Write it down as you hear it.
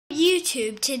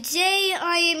YouTube. Today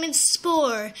I am in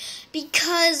Spore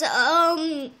because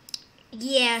yeah,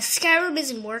 Skyrim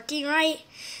isn't working right.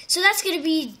 So that's gonna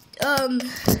be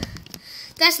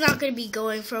that's not gonna be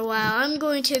going for a while. I'm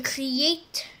going to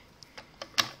create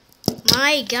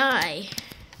my guy.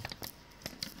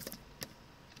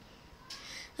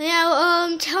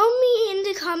 Now tell me in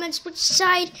the comments which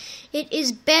side it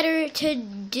is better to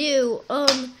do.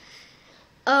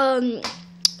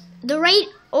 The right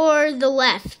or the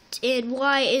left, and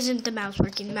why isn't the mouse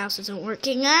working? The mouse isn't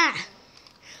working.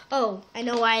 Oh, I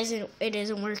know why it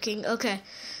isn't working. Okay,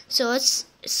 so let's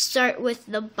start with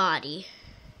the body.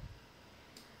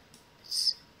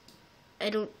 I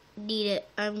don't need it.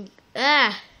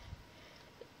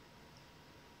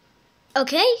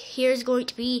 Okay, here's going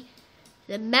to be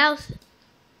the mouth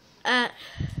at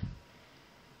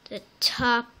the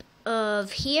top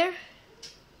of here.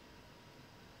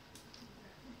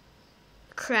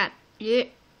 Crap. Yeah.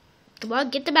 Come on,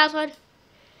 get the mouth on.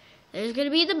 There's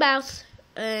gonna be the mouth.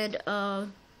 And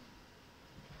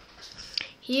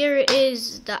here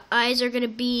is the eyes are gonna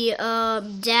be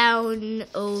down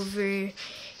over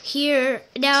here.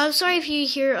 Now I'm sorry if you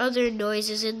hear other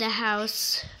noises in the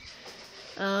house.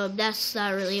 That's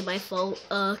not really my fault.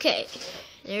 Okay.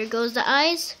 There goes the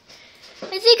eyes.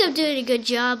 I think I'm doing a good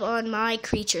job on my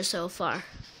creature so far.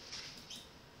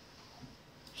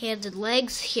 Hands and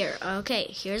legs here. Okay,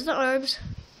 here's the arms.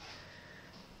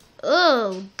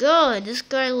 Oh god, this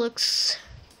guy looks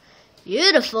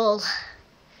beautiful.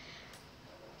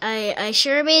 I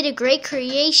sure made a great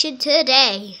creation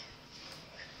today.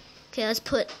 Okay, let's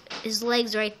put his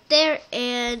legs right there.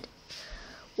 And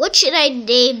what should I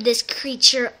name this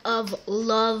creature of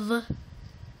love?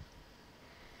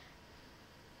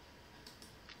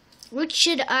 What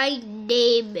should I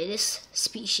name this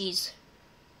species?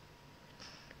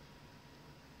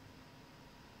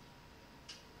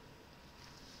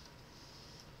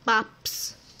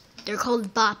 Bops. They're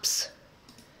called bops.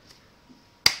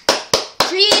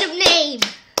 Creative name.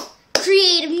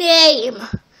 Creative name.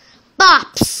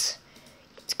 Bops.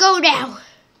 Let's go now.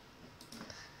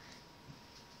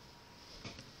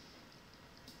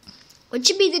 What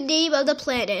should be the name of the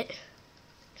planet?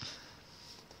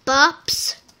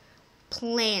 Bops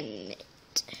Planet.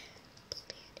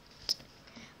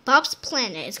 Bops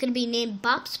Planet. It's going to be named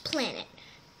Bops Planet.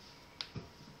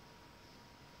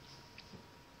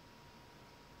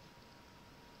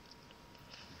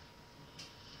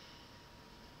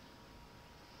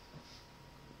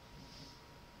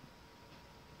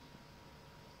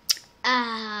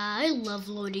 I love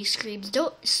loading screens.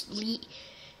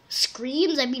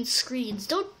 Screens? I mean screens.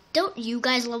 Don't you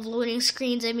guys love loading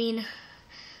screens? I mean,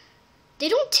 they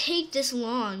don't take this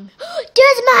long.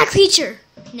 There's my creature!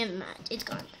 Never mind, it's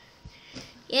gone.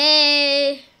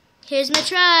 Yay! Here's my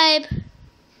tribe.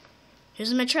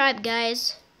 Here's my tribe,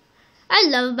 guys. I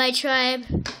love my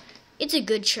tribe. It's a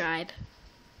good tribe.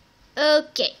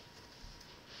 Okay.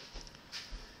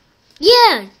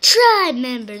 Yeah, tribe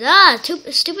members.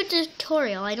 Stupid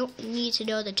tutorial. I don't need to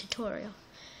know the tutorial.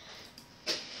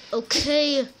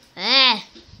 Okay.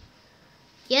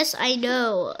 Yes, I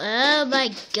know. Oh my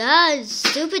god,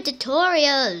 stupid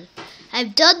tutorial.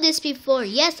 I've done this before.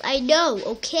 Yes, I know.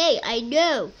 Okay, I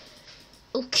know.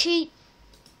 Okay.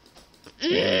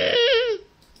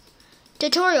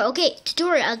 Tutorial. Okay,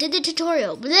 tutorial. I did the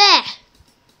tutorial. Bleh.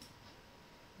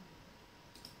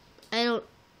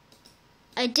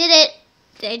 I did it.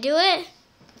 Did I do it?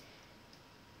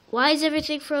 Why is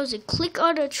everything frozen? Click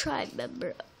on a tribe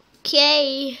member.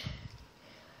 Okay.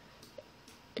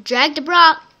 Drag the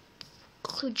box.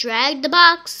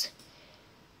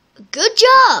 Good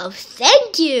job.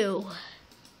 Thank you.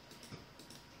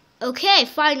 Okay,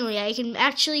 finally I can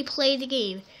actually play the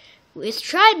game. With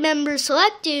tribe members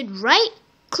selected, right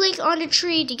click on a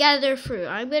tree to gather fruit.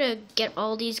 I'm gonna get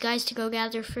all these guys to go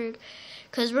gather fruit,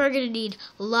 because we're gonna need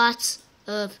lots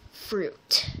of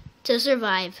fruit to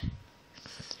survive.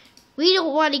 We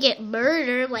don't want to get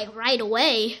murdered like right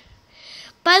away.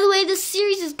 By the way, this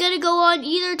series is gonna go on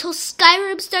either until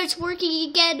Skyrim starts working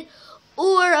again,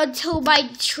 or until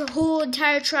my whole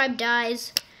entire tribe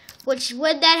dies. Which,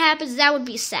 when that happens, that would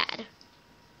be sad.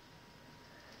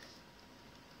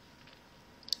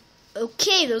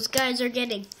 Okay, those guys are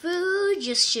getting food.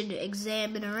 Just should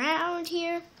examine around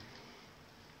here.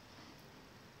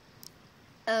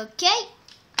 Okay.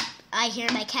 I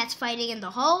hear my cats fighting in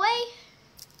the hallway.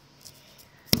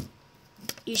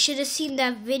 You should have seen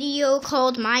that video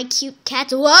called My Cute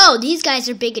Cats. Whoa, these guys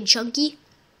are big and chunky.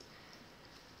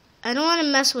 I don't want to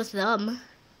mess with them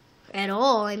at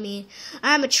all. I mean,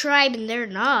 I'm a tribe and they're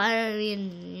not. I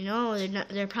mean, you know,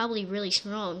 they're probably really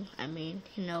strong. I mean,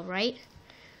 you know, right?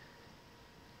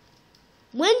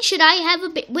 When should I have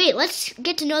a wait, let's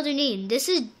get to know their name. This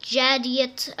is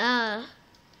Jadiet,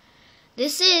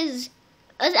 this is,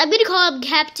 I'm gonna call him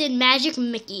Captain Magic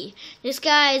Mickey. This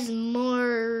guy's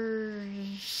more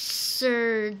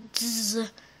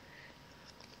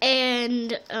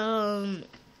and,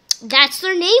 that's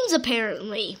their names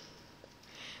apparently.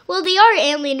 Well, they are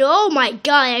alien. Oh my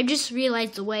god, I just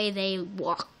realized the way they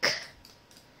walk.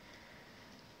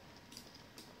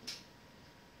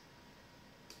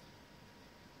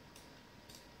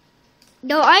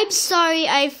 No, I'm sorry.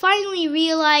 I finally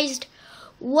realized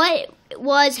what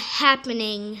was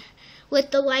happening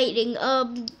with the lighting.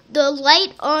 The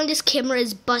light on this camera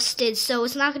is busted, so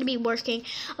it's not going to be working.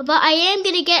 But I am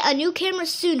going to get a new camera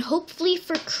soon, hopefully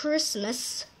for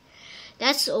Christmas.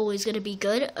 That's always going to be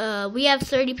good. We have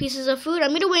 30 pieces of food. I'm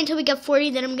going to wait until we get 40,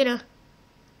 then I'm going to...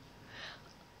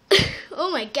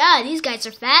 Oh my god, these guys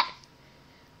are fat.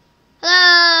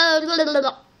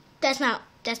 Hello. That's not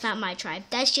my tribe.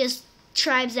 That's just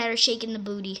tribes that are shaking the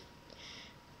booty.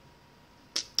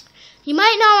 You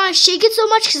might not want to shake it so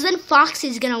much because then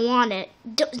Foxy's going to want it.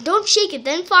 Don't shake it,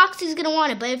 then Foxy's going to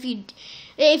want it. But if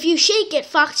you shake it,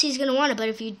 Foxy's going to want it. But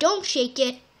if you don't shake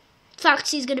it,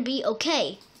 Foxy's going to be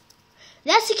okay.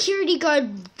 That security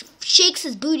guard shakes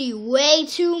his booty way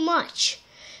too much.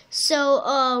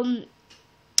 So,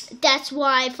 that's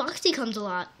why Foxy comes a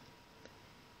lot.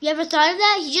 You ever thought of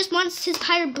that? He just wants his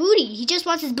pirate booty. He just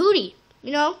wants his booty,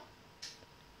 you know?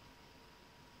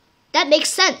 That makes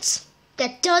sense.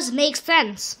 That does make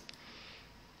sense.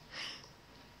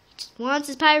 He just wants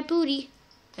his pirate booty.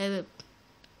 I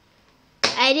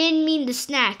didn't mean the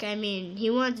snack. I mean, he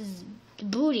wants his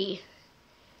booty.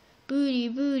 Booty,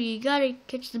 booty, gotta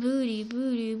catch the booty,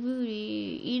 booty,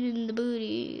 booty, eating the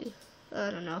booty.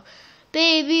 I don't know.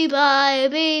 Baby by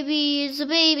baby, it's a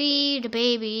baby, the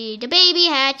baby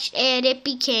hatched, and it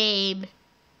became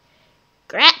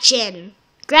Gretchen.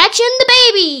 Gretchen the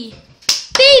baby!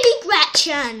 Baby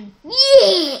Gretchen!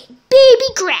 Yeah! Baby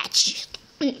Gretchen!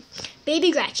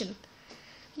 Baby Gretchen.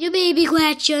 Your baby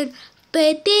Gretchen.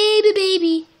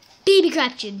 Baby. Baby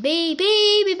Gretchen.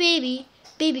 Baby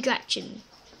Gretchen.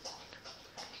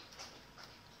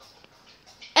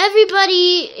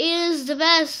 Everybody is the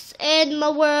best in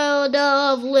the world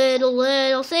of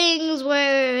little things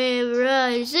where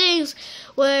everybody sings,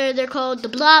 where they're called the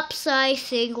bops, I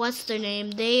think. What's their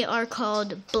name? They are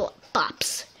called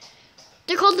bops.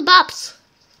 They're called the bops.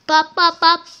 Bop, bop,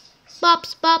 bop.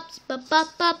 Bops, bops, bop,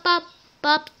 bop, bop, bop.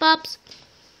 Bops,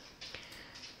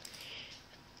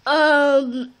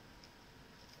 bops.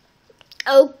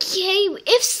 Okay,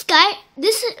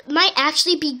 this might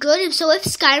actually be good. So if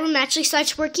Skyrim actually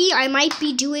starts working, I might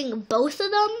be doing both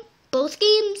of them, both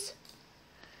games.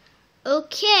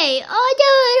 Okay, oh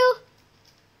no.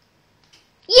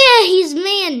 Yeah, he's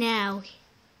man now.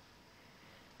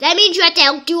 That means you have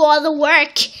to do all the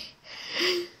work.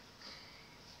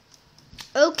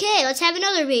 Okay, let's have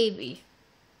another baby.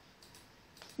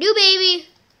 New baby.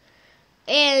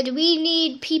 And we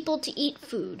need people to eat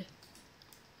food.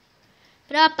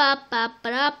 I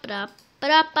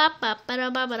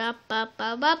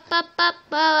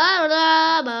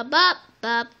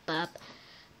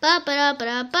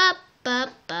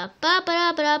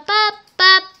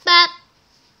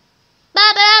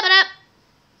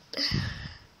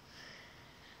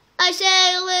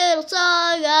sang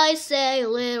a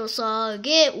little song,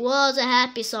 it was a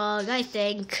happy song, I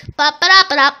think. Oh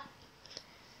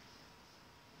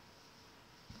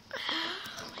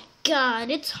my god,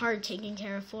 it's hard taking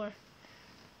care of four.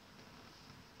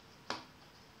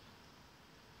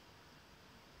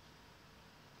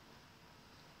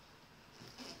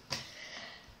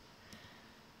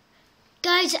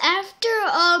 Guys, after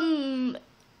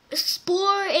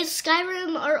Spore and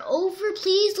Skyrim are over,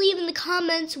 please leave in the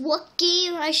comments what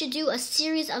game I should do a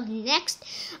series of next.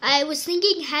 I was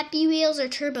thinking Happy Wheels or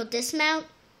Turbo Dismount.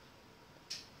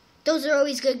 Those are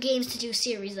always good games to do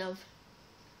series of.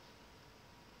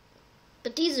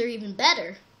 But these are even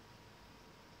better.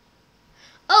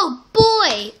 Oh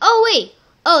boy! Oh wait!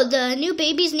 Oh, the new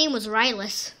baby's name was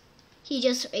Rylus. He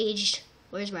just aged.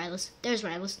 Where's Rylus? There's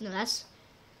Rylus. No, that's...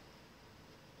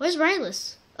 Where's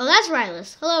Rylus? Oh, that's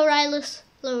Rylus. Hello, Rylus.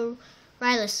 Hello,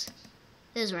 Rylus.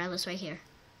 There's Rylus right here.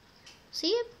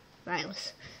 See him?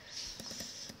 Rylus.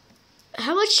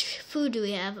 How much food do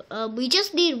we have? We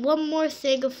just need one more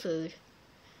thing of food.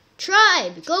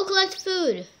 Tribe, go collect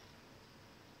food.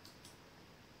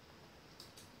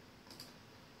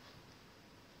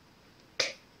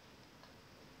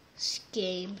 This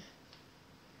game.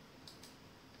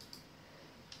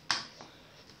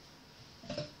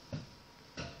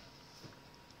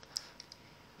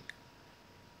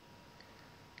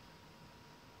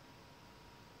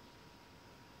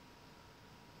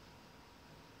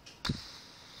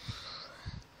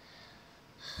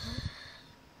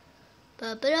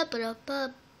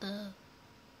 Ba-ba-da-ba-da-ba-ba.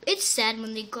 It's sad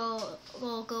when they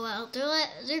all go out.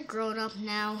 They're grown up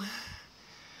now.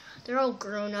 They're all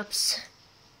grown ups.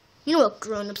 You know what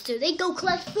grown ups do? They go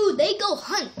collect food. They go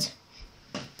hunt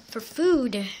for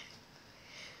food.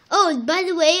 Oh, by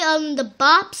the way, the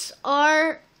bops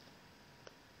are,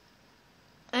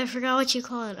 I forgot what you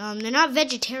call it. They're not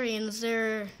vegetarians.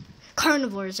 They're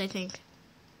carnivores, I think.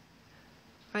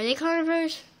 Are they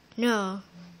carnivores? No.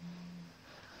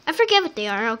 I forget what they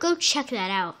are. I'll go check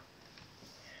that out.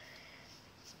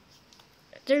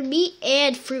 They're meat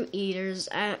and fruit eaters.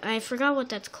 I forgot what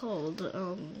that's called.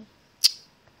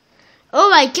 Oh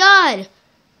my god!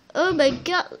 Oh my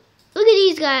god! Look at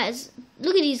these guys!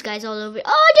 Look at these guys all over.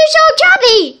 Oh, they're so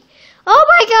chubby! Oh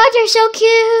my god, they're so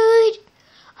cute!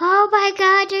 Oh my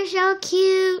god, they're so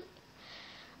cute!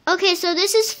 Okay, so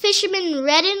this is Fisherman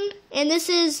Redden, and this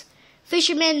is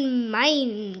Fisherman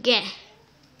Mange.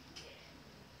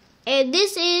 And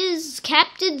this is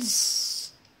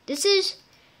Captain's. This is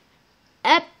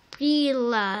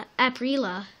Aprila.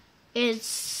 It's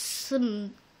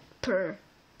Spore.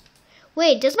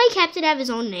 Wait, does my captain have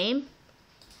his own name?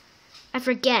 I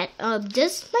forget.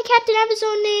 Does my captain have his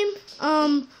own name?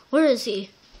 Where is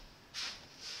he?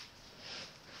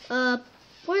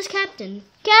 Where's Captain?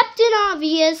 Captain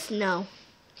Obvious? No,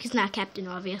 he's not Captain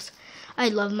Obvious. I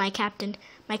love my captain.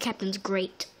 My captain's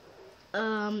great.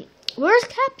 Where's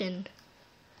Captain?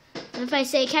 If I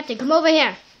say, Captain, come over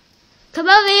here. Come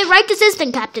over here right this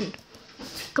instant, Captain.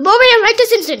 Come over here right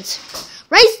this instant.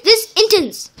 Right this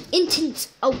instant.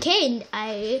 Okay,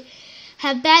 I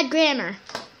have bad grammar.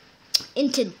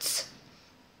 Instant.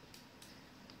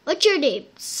 What's your name?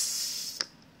 Slits?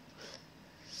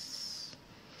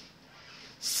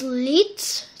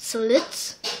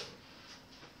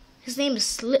 His name is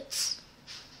Slits.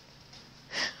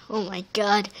 Oh my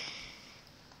god.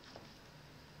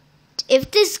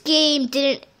 If this game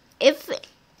didn't, if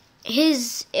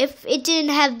it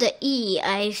didn't have the E,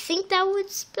 I think that would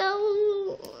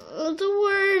spell the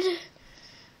word.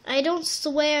 I don't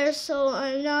swear, so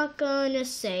I'm not gonna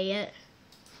say it.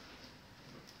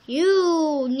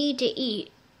 You need to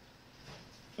eat.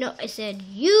 No, I said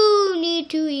you need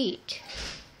to eat.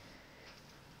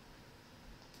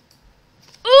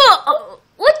 Oh,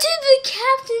 what did the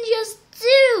captain just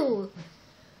do?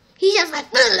 He just like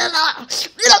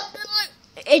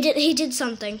he did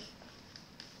something,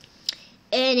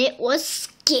 and it was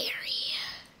scary.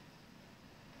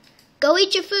 Go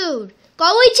eat your food.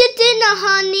 Go eat your dinner,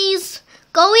 honeys.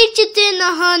 Go eat your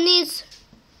dinner, honeys.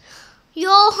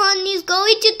 Yo, honeys, go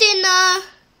eat your dinner.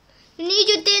 You need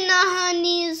your dinner,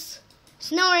 honeys.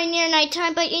 It's nowhere near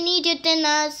nighttime, but you need your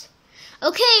dinners.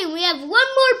 Okay, we have one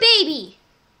more baby.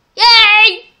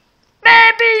 Yay!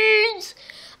 Babies!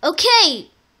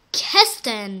 Okay,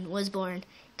 Keston was born.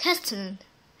 Keston.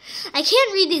 I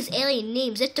can't read these alien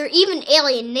names. If they're even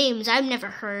alien names, I've never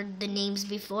heard the names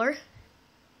before.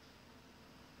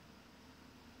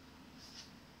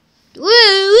 Woo,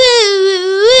 woo,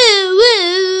 woo, woo,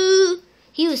 woo.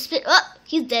 He was spit. Oh,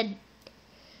 he's dead.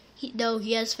 No,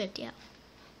 he has 50 out.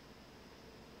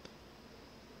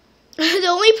 The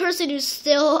only person who's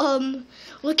still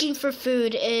looking for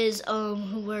food is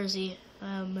where is he?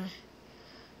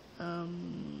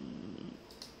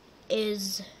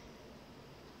 Is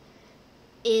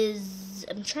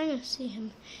I'm trying to see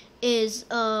him. Is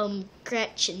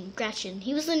Gretchen.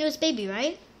 He was the newest baby,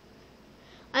 right?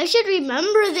 I should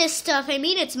remember this stuff. I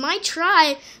mean, it's my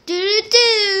tribe.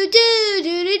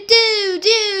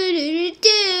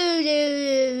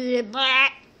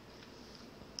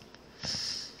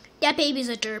 That baby's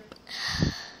a derp.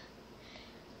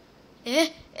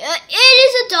 It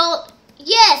is adult.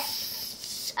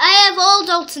 Yes, I have all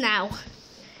adults now.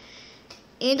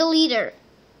 And a leader.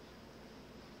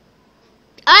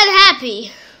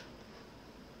 Unhappy.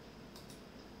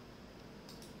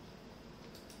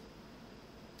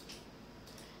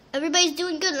 Everybody's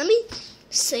doing good. Let me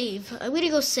save. I'm gonna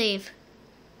go save.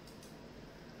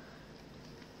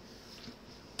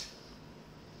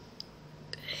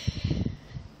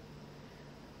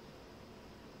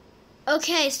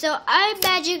 Okay, so I'm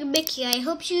Magic Mickey. I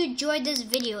hope you enjoyed this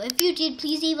video. If you did,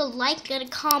 please leave a like and a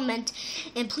comment.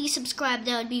 And please subscribe.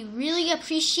 That would be really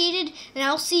appreciated. And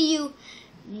I'll see you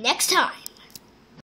next time.